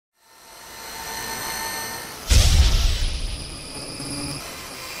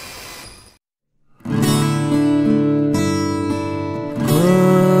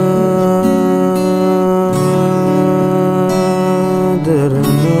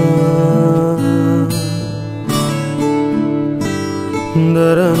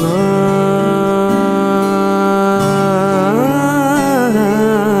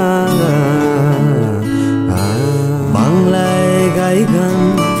বাংলায় গাই গান,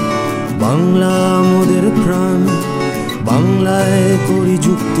 বাংলা মোদের প্রাণ, বাংলায় করি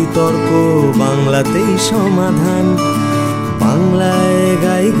যুক্তি তর্ক, বাংলাতেই সমাধান। বাংলায়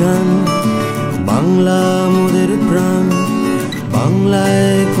গাই গান, বাংলা মোদের প্রাণ, বাংলায়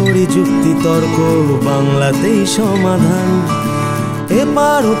করি যুক্তি তর্ক, বাংলাতেই সমাধান।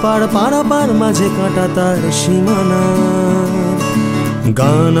 এপার ওপার পারাপার মাঝে কাঁটা তার সীমানা,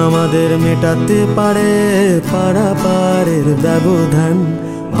 গান আমাদের মেটাতে পারে পারাপারের ব্যবধান।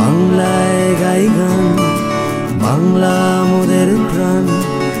 বাংলায় গাই গান, বাংলা মোদের প্রাণ,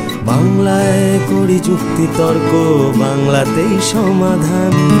 বাংলায় করি যুক্তি তর্ক, বাংলাতেই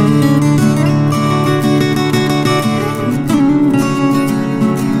সমাধান।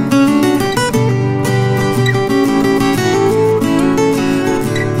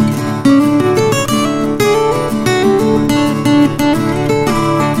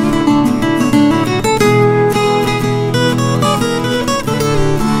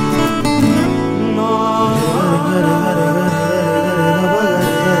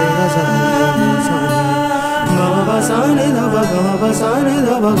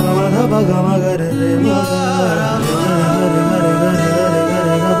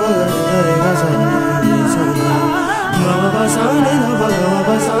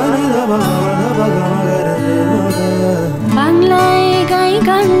 বাংলায় গাই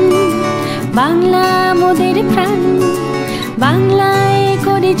গান, বাংলা মোদের প্রাণ, বাংলায়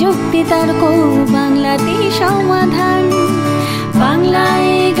করি যুক্তি তর্ক, বাংলাতেই সমাধান।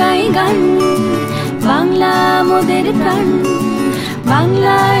 বাংলায় গাই গান, বাংলা মোদের প্রাণ,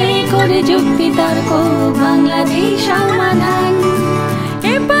 বাংলায় করি যুক্তি তর্ক, বাংলাতেই সমাধান।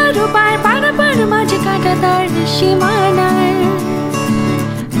 এপার ওপার পারাপার মাঝে কাটা তার সীমানার,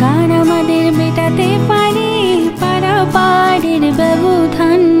 গান আমাদের মেটাতে পারে পারাপারের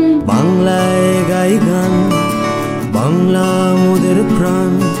ব্যবধান। বাংলায় গাই গান, বাংলা মোদের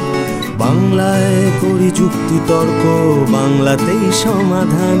প্রাণ, বাংলায় করি যুক্তি তর্ক, বাংলাতেই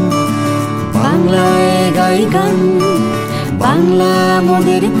সমাধান। বাংলায় গাই গান, বাংলা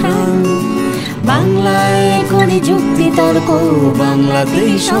মোদের প্রাণ, বাংলায় করি যুক্তি তর্ক,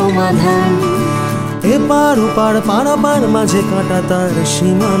 বাংলাতেই সমাধান। এপার ওপার পারাপার মাঝে কাঁটা তার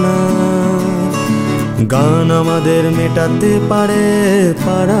সীমানা, গান আমাদের মেটাতে পারে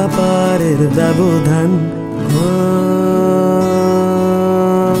পারাপারের ব্যবধান।